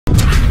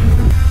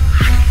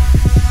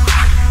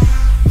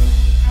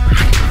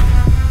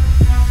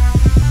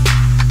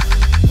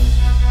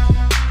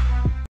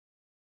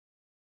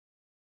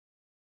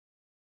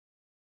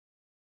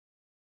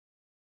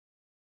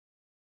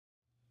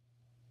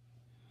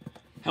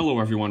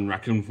Hello everyone,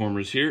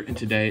 Raccoon-Formers here, and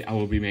today I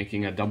will be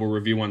making a double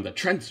review on the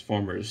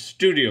Transformers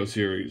Studio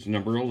Series,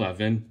 number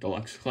 11,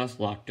 Deluxe Class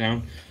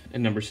Lockdown,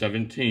 and number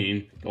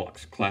 17,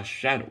 Deluxe Class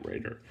Shadow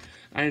Raider.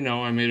 I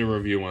know I made a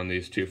review on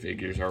these two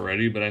figures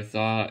already, but I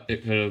thought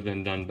it could have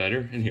been done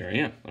better, and here I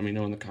am. Let me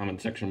know in the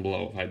comment section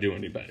below if I do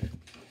any better.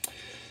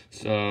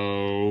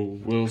 So,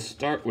 we'll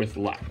start with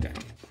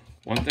Lockdown.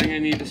 One thing I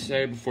need to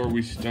say before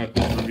we start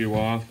this review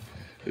off,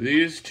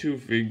 these two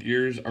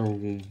figures are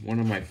one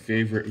of my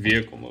favorite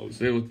vehicle modes.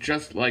 They look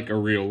just like a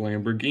real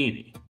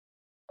Lamborghini.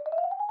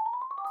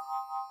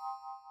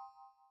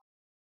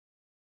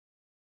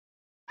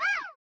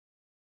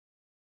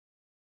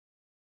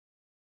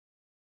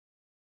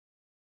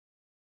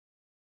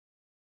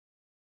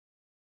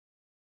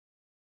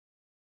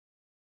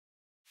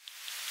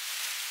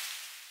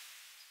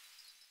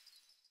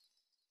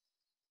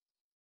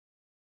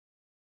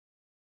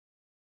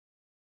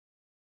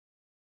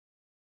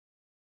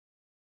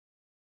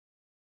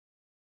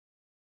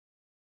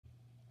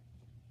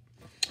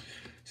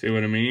 See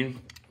what I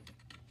mean?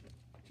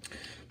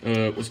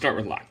 We'll start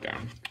with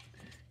Lockdown.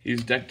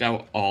 He's decked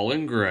out all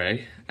in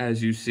gray,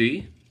 as you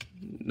see.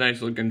 Nice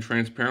looking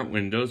transparent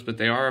windows, but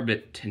they are a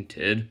bit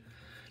tinted.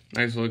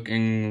 Nice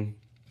looking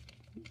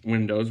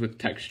windows with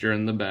texture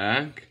in the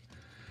back.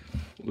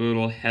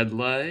 Little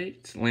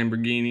headlights,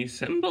 Lamborghini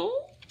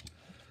symbol.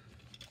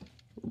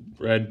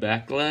 Red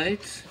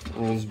backlights,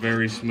 rolls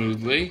very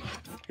smoothly.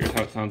 Here's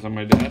how it sounds on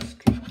my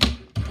desk.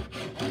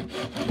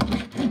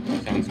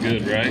 Sounds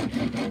good, right?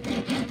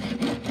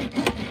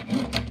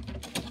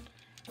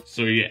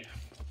 So yeah,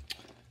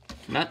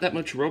 not that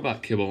much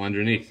robot kibble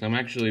underneath. I'm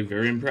actually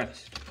very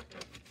impressed.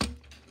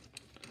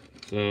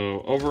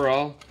 So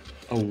overall,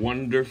 a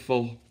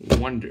wonderful,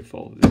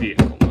 wonderful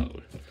vehicle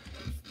mode.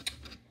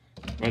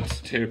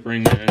 Let's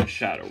bring in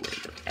Shadow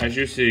Raider. As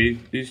you see,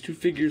 these two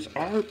figures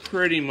are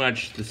pretty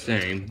much the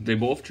same. They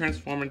both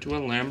transform into a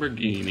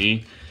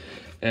Lamborghini,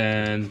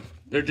 and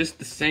they're just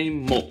the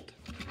same mold.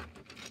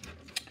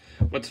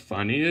 What's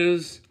funny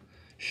is,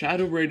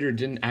 Shadow Raider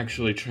didn't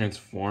actually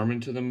transform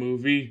into the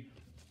movie.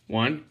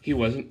 One, he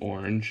wasn't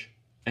orange,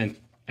 and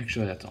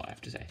actually that's all I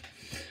have to say.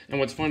 And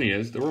what's funny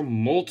is, there were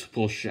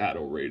multiple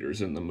Shadow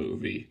Raiders in the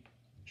movie.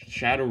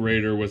 Shadow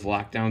Raider was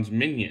Lockdown's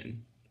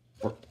minion,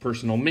 or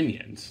personal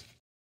minions.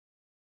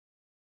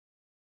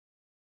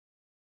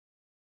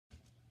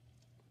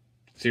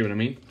 See what I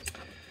mean?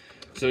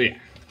 So yeah,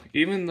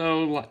 even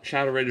though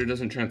Shadow Raider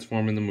doesn't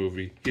transform in the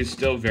movie, he's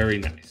still very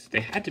nice.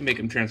 They had to make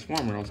him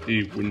transform or else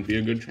he wouldn't be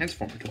a good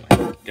Transformer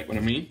toy. Get what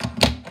I mean?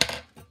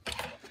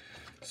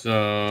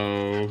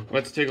 So,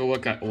 let's take a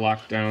look at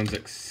Lockdown's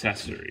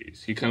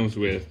accessories. He comes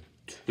with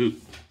two.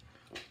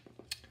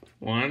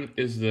 One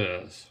is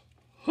this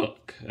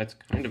hook. That's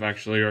kind of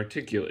actually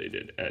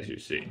articulated, as you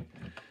see.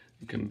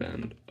 You can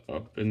bend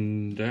up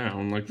and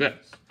down like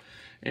this.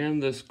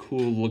 And this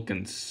cool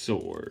looking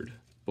sword,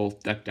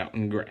 both decked out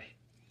in gray.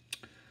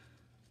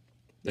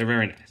 They're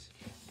very nice.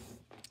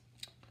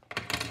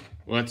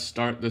 Let's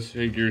start this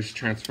figure's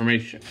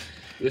transformation.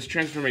 This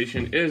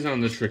transformation is on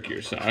the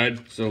trickier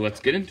side, so let's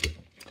get into it.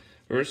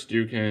 First,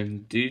 you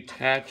can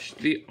detach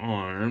the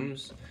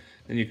arms,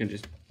 then you can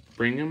just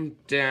bring them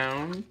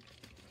down,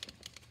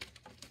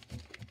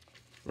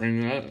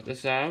 bring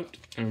this out,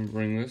 and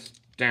bring this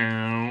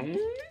down.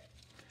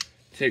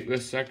 Take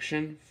this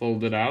section,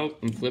 fold it out,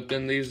 and flip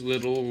in these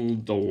little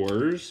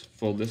doors.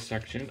 Fold this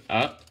section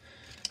up.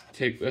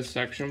 Take this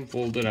section,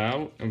 fold it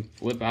out, and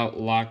flip out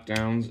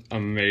Lockdown's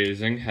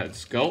amazing head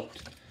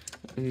sculpt.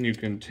 And you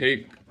can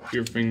take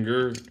your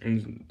finger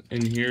in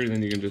here,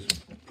 then you can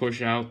just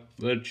push out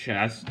the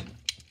chest.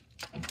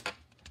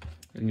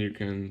 And you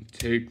can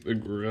take the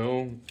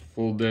grill,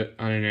 fold it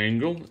on an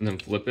angle, and then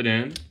flip it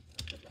in.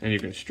 And you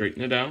can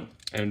straighten it out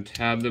and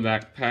tab the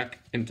backpack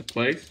into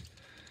place.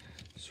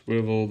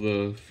 Swivel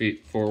the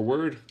feet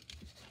forward,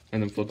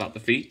 and then flip out the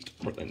feet,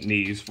 or the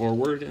knees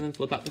forward, and then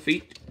flip out the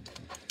feet.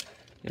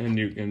 And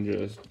you can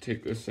just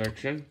take this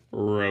section,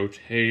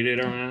 rotate it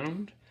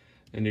around,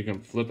 and you can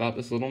flip out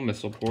this little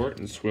missile port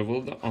and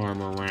swivel the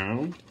arm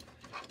around.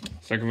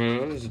 Second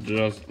one is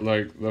just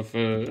like the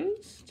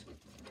first.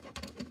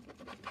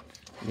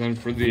 Then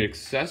for the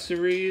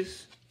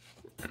accessories,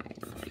 where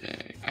are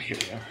they? Here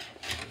they are.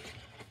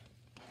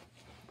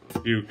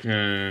 You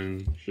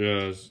can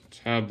just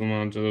tab them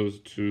onto those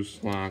two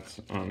slots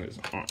on his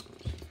arms.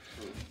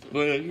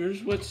 But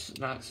here's what's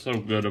not so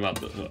good about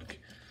the hook.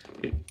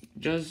 It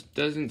just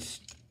doesn't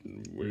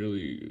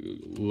really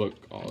look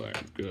all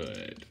that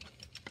good.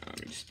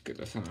 Let me just get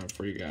this on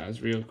for you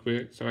guys real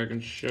quick so I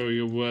can show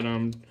you what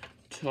I'm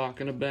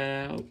talking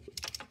about.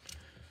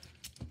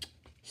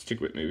 Stick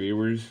with me,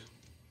 viewers.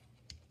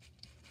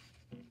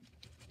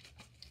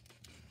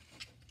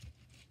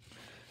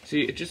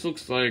 See, it just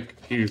looks like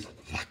he's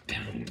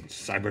Lockdown,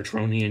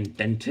 Cybertronian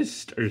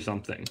dentist or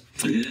something.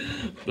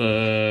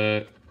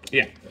 But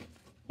yeah,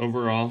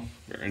 overall,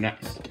 very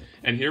nice.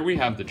 And here we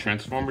have the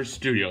Transformers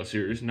Studio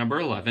Series, number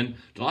 11,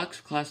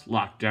 Deluxe Class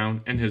Lockdown,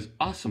 and his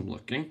awesome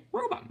looking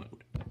robot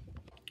mode.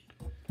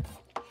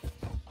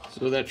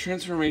 So that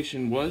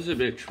transformation was a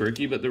bit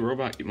tricky, but the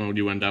robot mode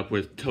you end up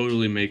with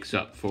totally makes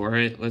up for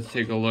it. Let's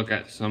take a look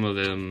at some of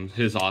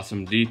his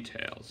awesome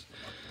details.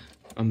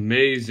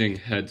 Amazing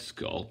head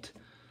sculpt.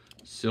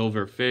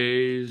 Silver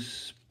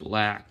face,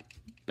 black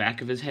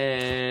back of his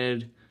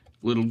head,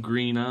 little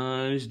green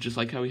eyes, just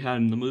like how he had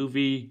in the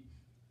movie.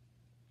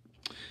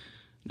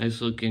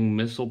 Nice looking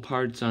missile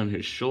parts on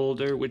his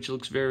shoulder, which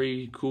looks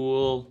very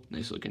cool.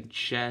 Nice looking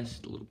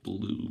chest, a little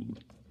blue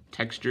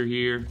texture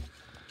here.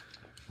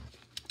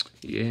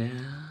 Yeah.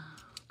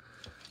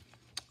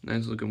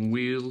 Nice looking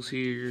wheels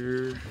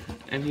here.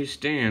 And he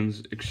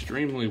stands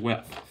extremely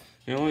well.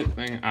 The only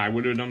thing I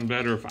would have done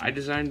better if I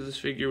designed this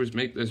figure was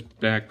make this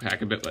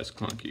backpack a bit less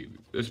clunky.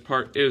 This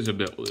part is a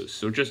bit loose,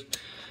 so just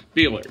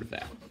be alert of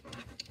that.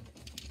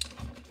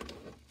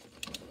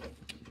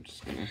 I'm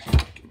just gonna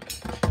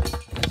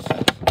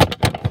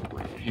get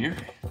my here.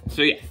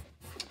 So yeah,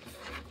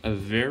 a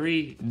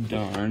very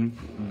darn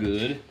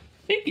good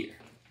figure.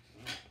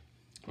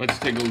 Let's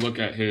take a look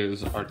at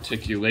his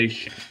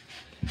articulation.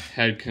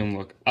 Head can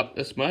look up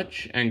this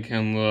much and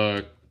can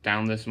look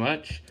down this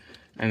much,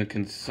 and it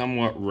can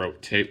somewhat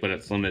rotate, but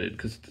it's limited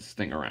because of this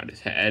thing around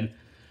his head.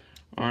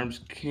 Arms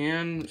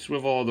can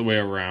swivel all the way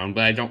around,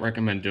 but I don't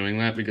recommend doing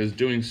that because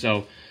doing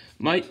so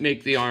might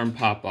make the arm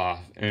pop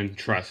off, and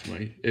trust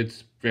me,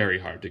 it's very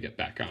hard to get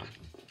back on.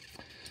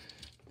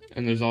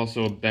 And there's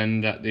also a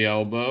bend at the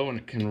elbow, and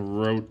it can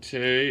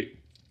rotate,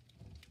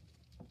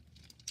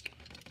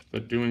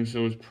 but doing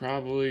so is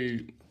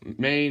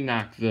may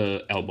knock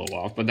the elbow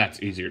off, but that's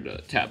easier to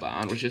tab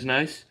on, which is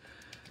nice.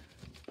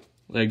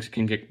 Legs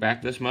can kick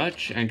back this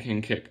much and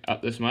can kick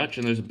up this much,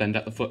 and there's a bend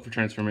at the foot for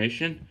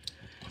transformation.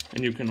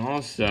 And you can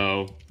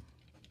also,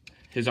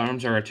 his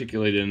arms are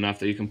articulated enough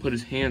that you can put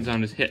his hands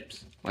on his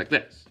hips, like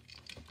this.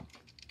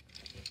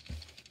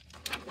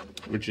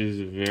 Which is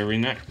very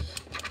nice.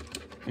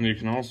 And you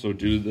can also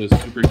do the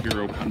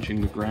superhero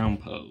punching the ground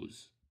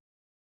pose.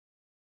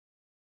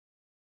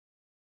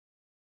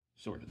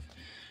 Sort of.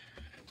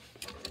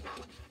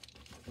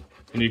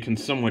 And you can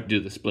somewhat do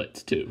the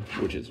splits too,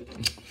 which is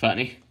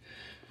funny.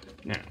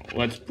 Now,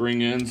 let's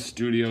bring in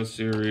Studio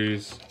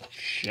Series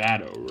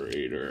Shadow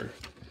Raider.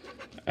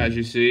 As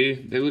you see,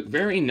 they look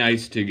very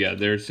nice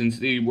together since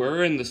they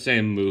were in the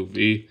same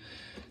movie.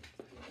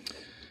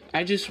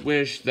 I just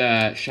wish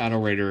that Shadow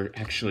Raider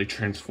actually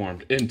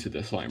transformed into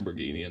this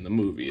Lamborghini in the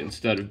movie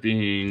instead of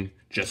being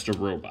just a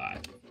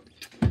robot.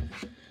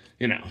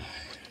 You know.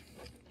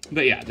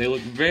 But yeah, they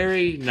look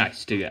very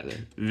nice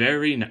together.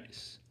 Very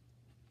nice.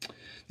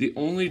 The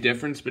only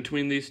difference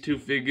between these two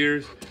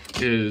figures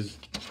is,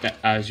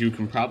 as you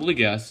can probably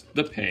guess,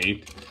 the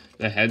paint.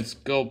 The head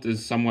sculpt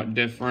is somewhat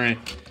different,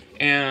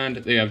 and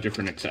they have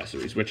different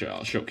accessories, which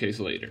I'll showcase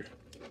later.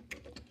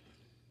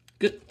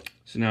 Good.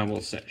 So now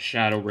we'll set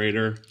Shadow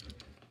Raider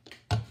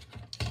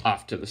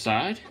off to the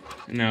side.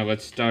 And now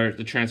let's start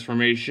the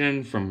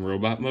transformation from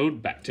robot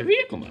mode back to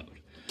vehicle mode.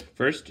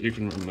 First, you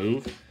can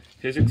remove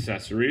his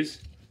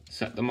accessories,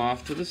 set them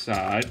off to the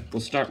side.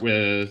 We'll start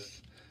with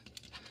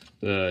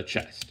the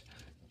chest.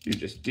 You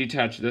just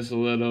detach this a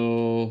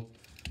little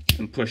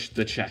and push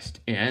the chest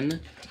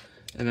in,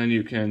 and then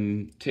you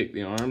can take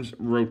the arms,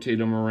 rotate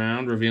them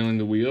around, revealing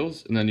the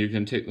wheels, and then you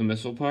can take the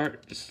missile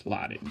part, just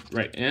slide it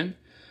right in,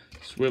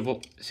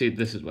 swivel. See,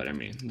 this is what I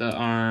mean. The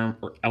arm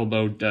or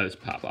elbow does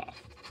pop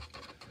off,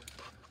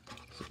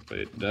 but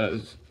it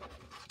does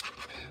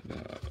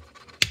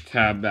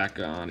tab back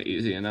on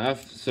easy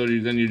enough. So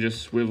then you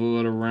just swivel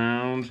it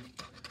around,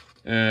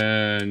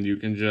 and you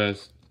can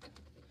just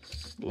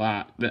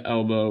slot the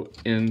elbow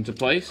into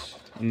place,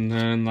 and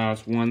then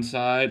that's one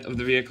side of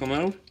the vehicle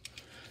mode.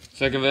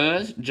 Second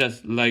verse,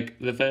 just like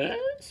the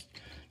first,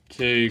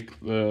 take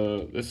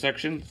this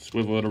section,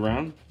 swivel it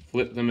around,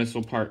 flip the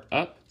missile part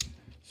up,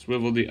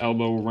 swivel the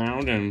elbow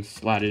around, and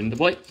slide it into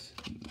place.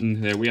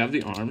 And there we have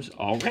the arms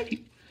all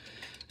ready.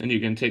 And you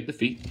can take the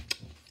feet,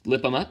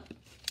 flip them up,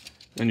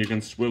 and you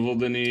can swivel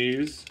the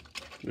knees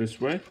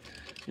this way,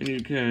 and you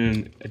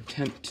can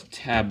attempt to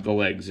tab the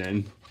legs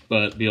in.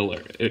 But be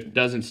alert, it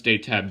doesn't stay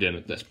tabbed in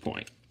at this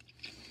point.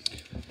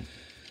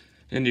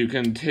 And you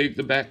can take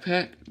the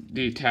backpack,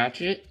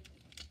 detach it,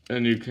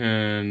 and you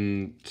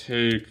can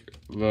take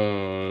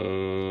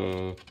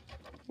the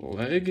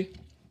leg,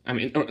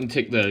 and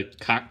take the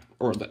cock,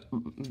 or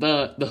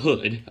the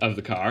hood of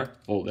the car,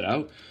 fold it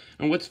out.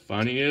 And what's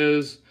funny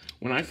is,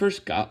 when I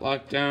first got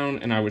locked down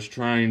and I was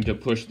trying to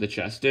push the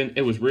chest in,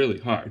 it was really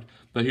hard.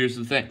 But here's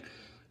the thing.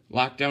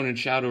 Lockdown and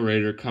Shadow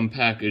Raider come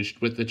packaged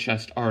with the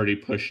chest already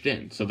pushed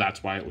in, so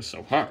that's why it was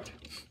so hard.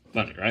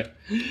 Funny, right?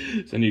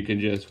 So then you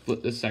can just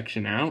flip this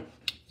section out,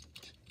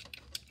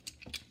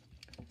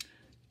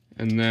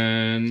 and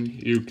then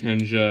you can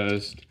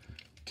just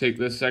take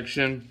this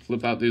section,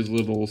 flip out these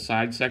little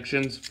side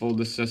sections, fold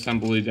this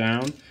assembly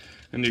down,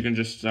 and you can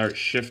just start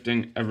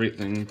shifting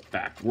everything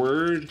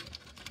backward.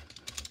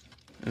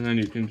 And then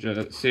you can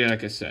just, see,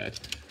 like I said,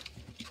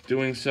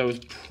 doing so is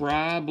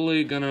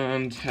probably gonna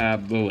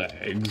untab the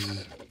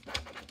legs.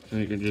 So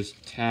you can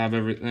just tab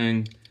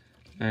everything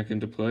back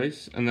into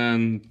place. And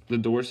then the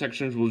door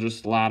sections will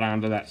just slot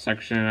onto that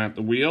section at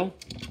the wheel.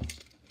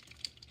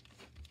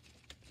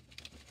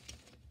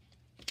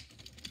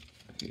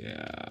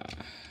 Yeah,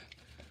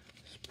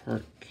 this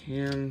part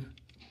can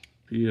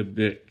be a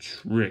bit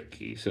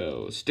tricky,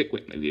 so stick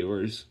with me,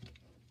 viewers.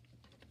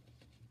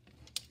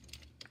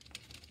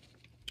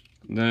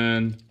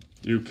 Then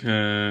you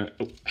can,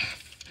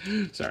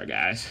 sorry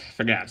guys,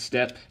 forgot a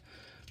step.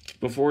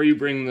 Before you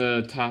bring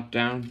the top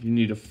down, you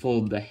need to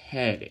fold the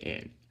head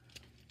in.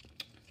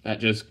 That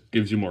just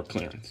gives you more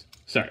clearance.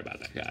 Sorry about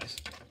that, guys.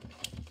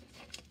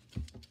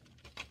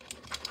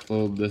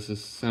 Fold this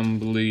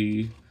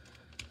assembly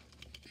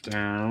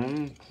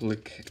down,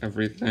 click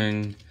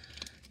everything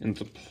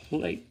into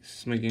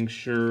place, making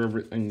sure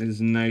everything is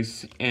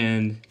nice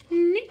and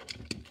neat.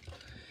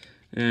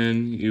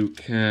 And you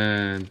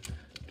can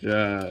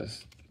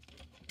just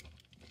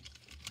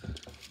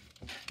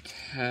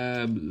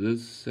tab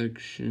this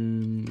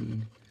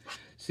section.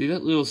 See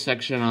that little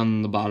section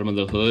on the bottom of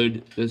the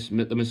hood?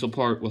 The missile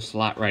part will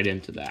slot right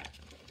into that.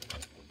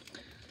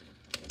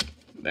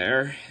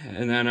 There.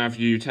 And then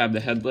after you tab the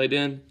headlight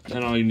in,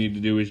 then all you need to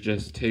do is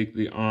just take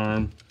the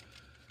arm,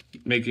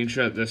 making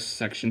sure that this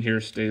section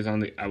here stays on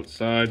the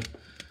outside,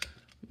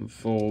 and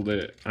fold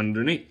it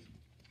underneath.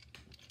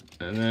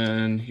 And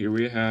then here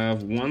we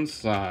have one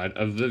side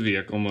of the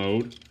vehicle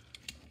mode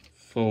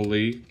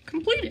fully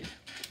completed.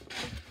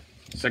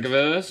 Second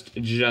first,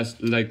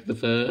 just like the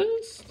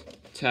first,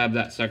 tab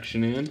that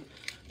section in,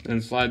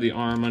 then slide the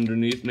arm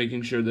underneath,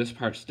 making sure this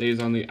part stays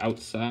on the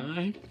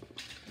outside.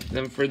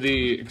 Then for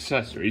the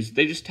accessories,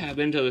 they just tab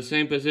into the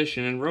same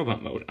position in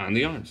robot mode on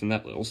the arms in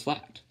that little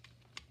slot.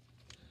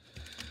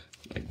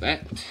 Like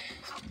that.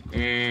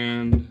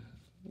 And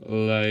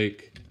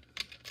like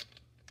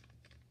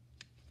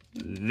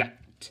that.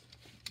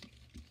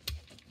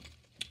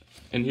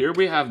 And here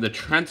we have the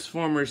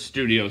Transformers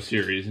Studio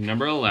Series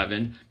number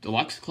 11,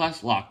 Deluxe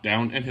Class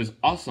Lockdown, and his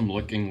awesome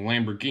looking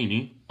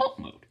Lamborghini Alt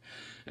Mode.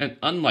 And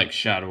unlike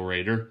Shadow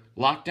Raider,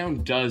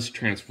 Lockdown does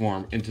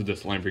transform into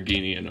this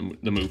Lamborghini in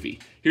the movie.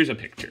 Here's a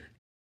picture.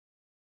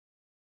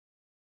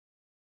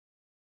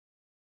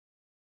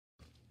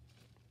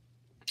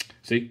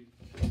 See?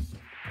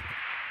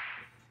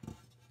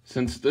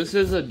 Since this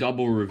is a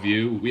double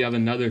review, we have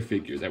another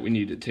figure that we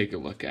need to take a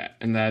look at,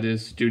 and that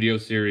is Studio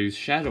Series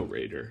Shadow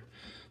Raider.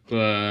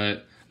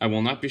 But I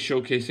will not be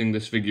showcasing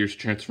this figure's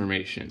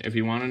transformation. If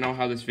you want to know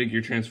how this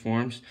figure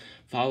transforms,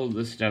 follow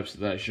the steps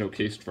that I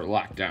showcased for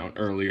Lockdown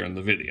earlier in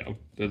the video.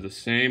 They're the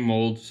same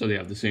mold, so they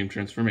have the same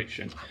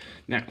transformation.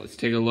 Now, let's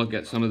take a look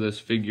at some of this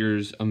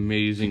figure's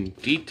amazing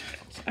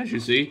details. As you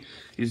see,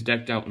 he's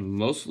decked out in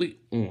mostly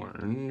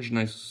orange.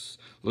 Nice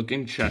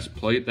looking chest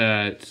plate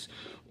that's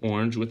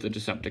orange with the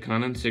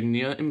Decepticon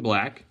insignia in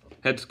black.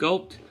 Head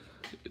sculpt.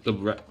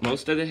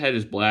 Most of the head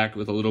is black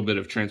with a little bit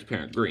of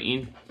transparent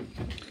green.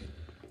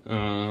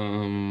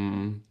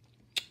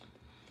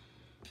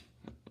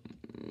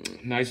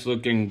 Nice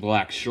looking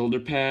black shoulder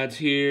pads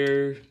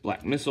here.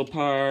 Black missile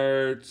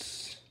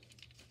parts.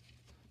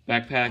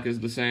 Backpack is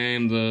the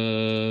same.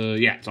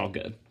 Yeah, it's all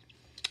good.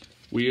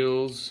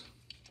 Wheels.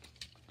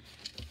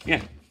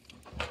 Yeah.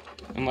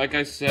 And like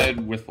I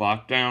said with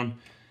Lockdown,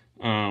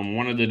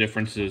 one of the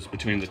differences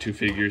between the two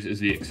figures is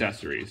the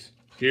accessories.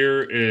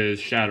 Here is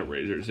Shadow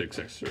Raider's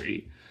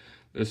accessory,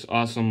 this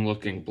awesome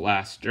looking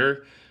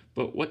blaster.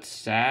 But what's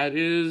sad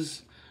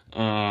is,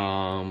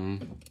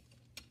 on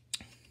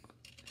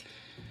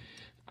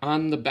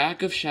the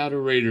back of Shadow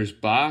Raider's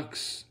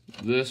box,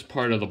 this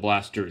part of the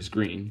blaster is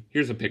green.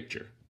 Here's a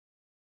picture.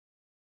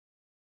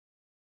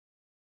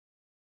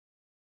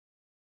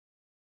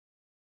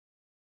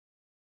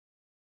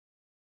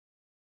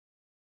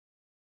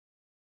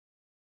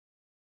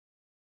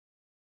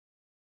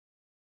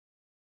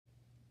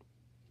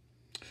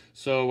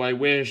 So I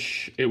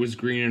wish it was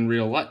green in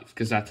real life,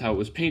 because that's how it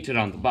was painted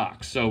on the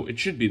box. So it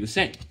should be the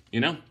same,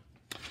 you know?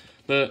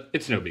 But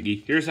it's no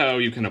biggie. Here's how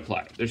you can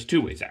apply it. There's two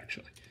ways,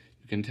 actually.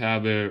 You can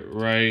tab it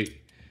right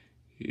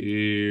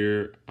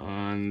here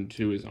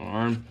onto his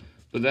arm.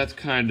 But that's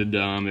kind of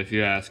dumb, if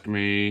you ask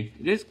me.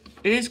 It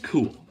is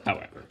cool,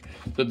 however.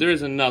 But there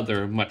is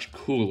another, much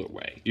cooler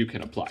way you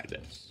can apply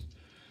this.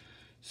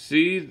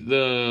 See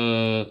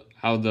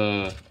how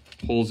the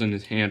holes in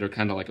his hand are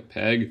kind of like a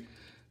peg?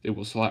 It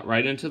will slot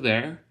right into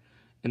there,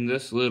 and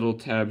this little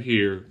tab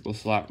here will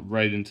slot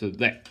right into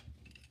there.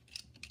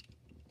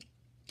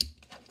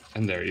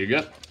 And there you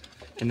go.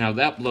 And now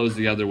that blows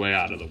the other way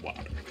out of the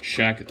water.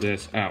 Check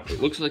this out. It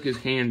looks like his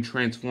hand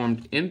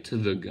transformed into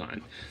the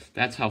gun.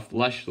 That's how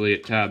fleshly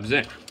it tabs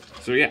in.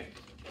 So yeah,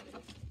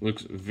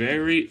 looks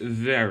very,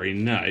 very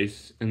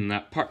nice in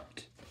that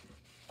part.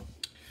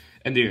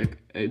 And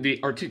the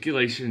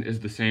articulation is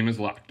the same as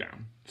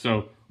Lockdown.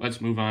 So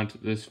let's move on to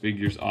this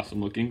figure's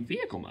awesome looking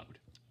vehicle mode.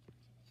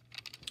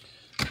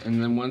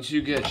 And then once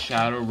you get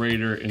Shadow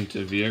Raider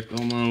into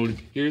vehicle mode,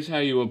 here's how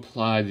you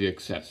apply the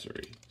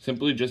accessory.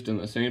 Simply just in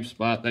the same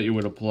spot that you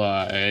would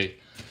apply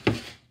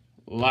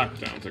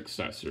Lockdown's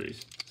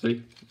accessories.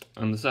 See?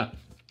 On the side.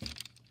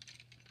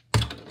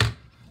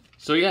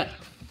 So yeah,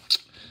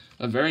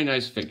 A very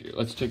nice figure.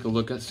 Let's take a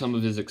look at some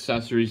of his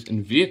accessories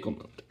in vehicle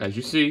mode. As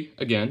you see,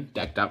 again,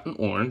 decked out in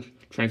orange,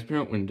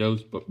 transparent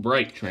windows, but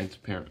bright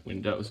transparent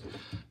windows,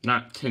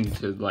 not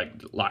tinted like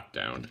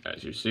Lockdown,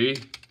 as you see.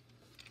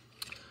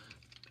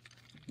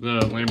 The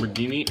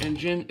Lamborghini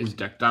engine is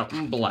decked out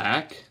in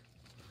black.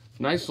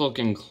 Nice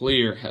looking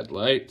clear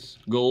headlights,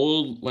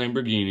 gold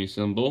Lamborghini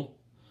symbol,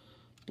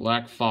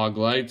 black fog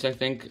lights, I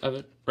think of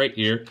it, right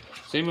here.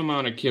 Same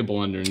amount of kibble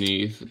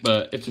underneath,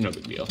 but it's no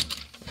big deal.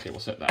 Okay, we'll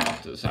set that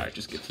off to the side, it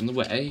just gets in the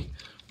way.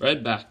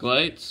 Red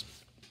backlights,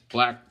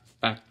 black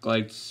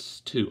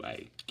backlights too,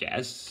 I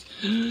guess.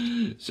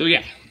 So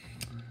yeah,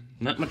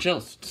 not much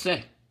else to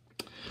say.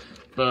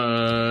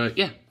 But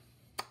yeah.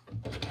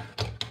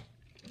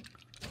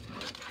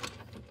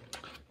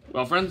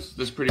 Well, friends,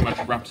 this pretty much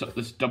wraps up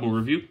this double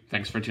review.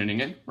 Thanks for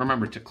tuning in.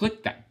 Remember to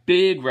click that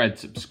big red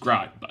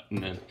subscribe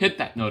button and hit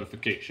that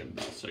notification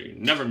bell so you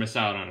never miss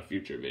out on a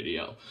future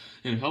video.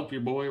 And help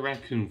your boy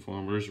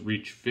Raccoon-Formers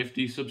reach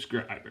 50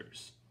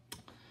 subscribers.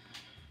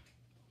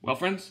 Well,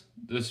 friends,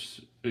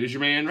 this is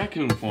your man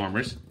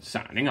Raccoon-Formers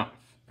signing off.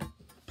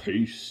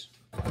 Peace.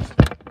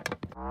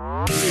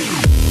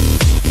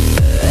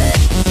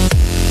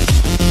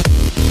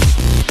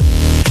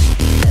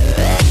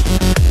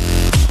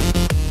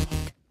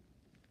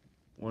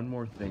 One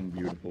more thing,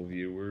 beautiful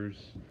viewers.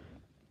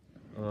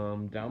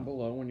 Down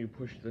below when you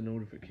push the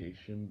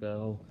notification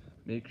bell,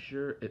 make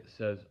sure it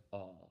says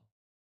all.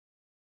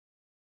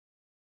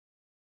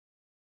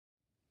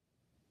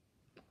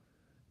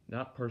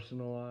 Not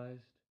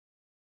personalized.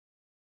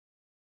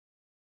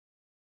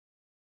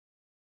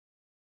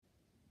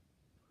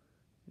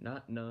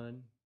 Not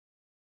none.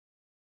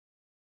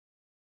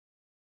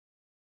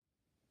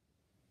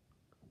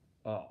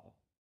 All.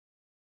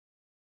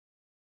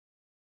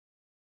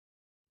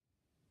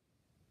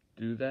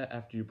 Do that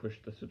after you push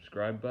the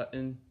subscribe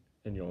button,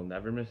 and you'll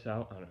never miss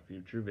out on a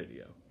future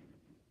video.